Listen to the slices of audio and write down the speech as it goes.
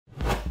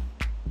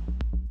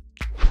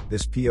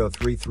This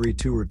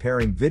P0332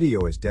 repairing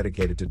video is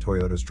dedicated to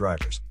Toyota's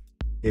drivers.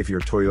 If your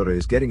Toyota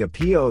is getting a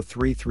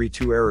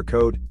P0332 error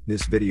code,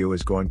 this video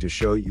is going to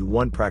show you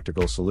one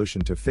practical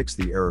solution to fix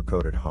the error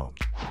code at home.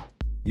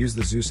 Use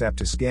the Zeus app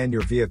to scan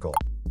your vehicle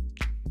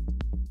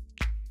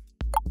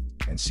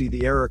and see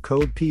the error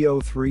code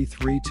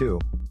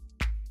P0332.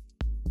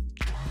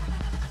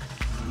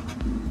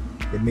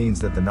 It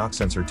means that the knock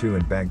sensor 2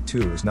 in bank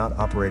 2 is not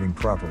operating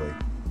properly.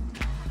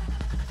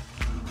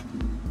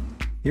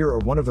 Here are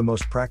one of the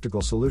most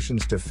practical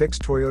solutions to fix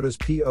Toyota's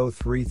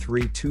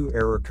P0332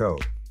 error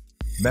code.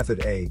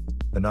 Method A,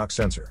 the knock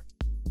sensor.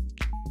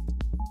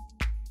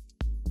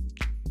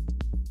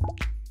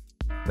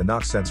 The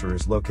knock sensor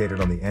is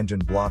located on the engine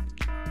block,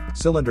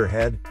 cylinder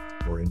head,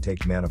 or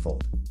intake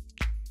manifold.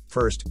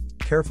 First,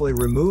 carefully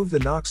remove the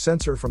knock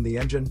sensor from the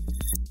engine.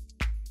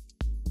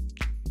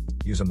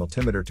 Use a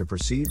multimeter to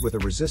proceed with a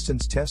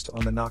resistance test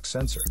on the knock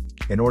sensor.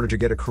 In order to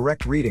get a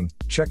correct reading,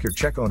 check your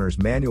check owner's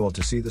manual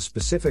to see the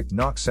specific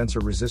knock sensor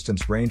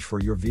resistance range for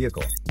your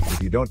vehicle.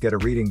 If you don't get a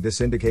reading, this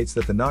indicates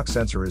that the knock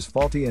sensor is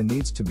faulty and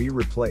needs to be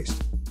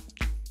replaced.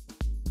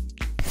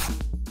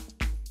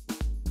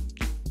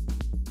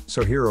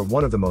 So here are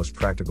one of the most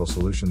practical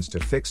solutions to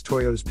fix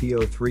Toyota's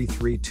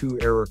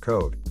P0332 error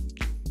code.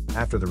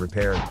 After the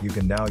repair, you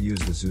can now use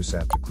the Zeus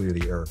app to clear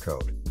the error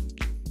code.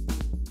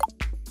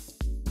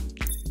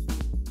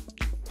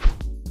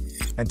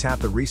 And tap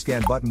the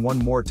rescan button one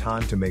more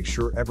time to make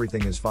sure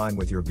everything is fine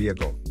with your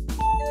vehicle.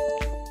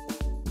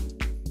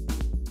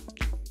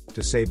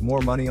 To save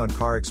more money on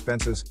car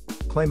expenses,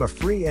 claim a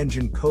free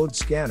engine code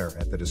scanner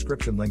at the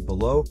description link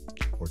below,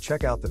 or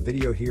check out the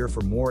video here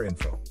for more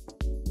info.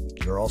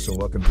 You're also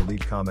welcome to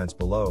leave comments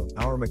below.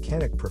 Our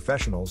mechanic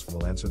professionals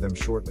will answer them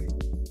shortly.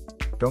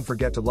 Don't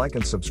forget to like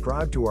and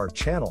subscribe to our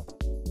channel.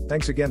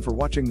 Thanks again for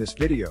watching this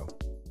video.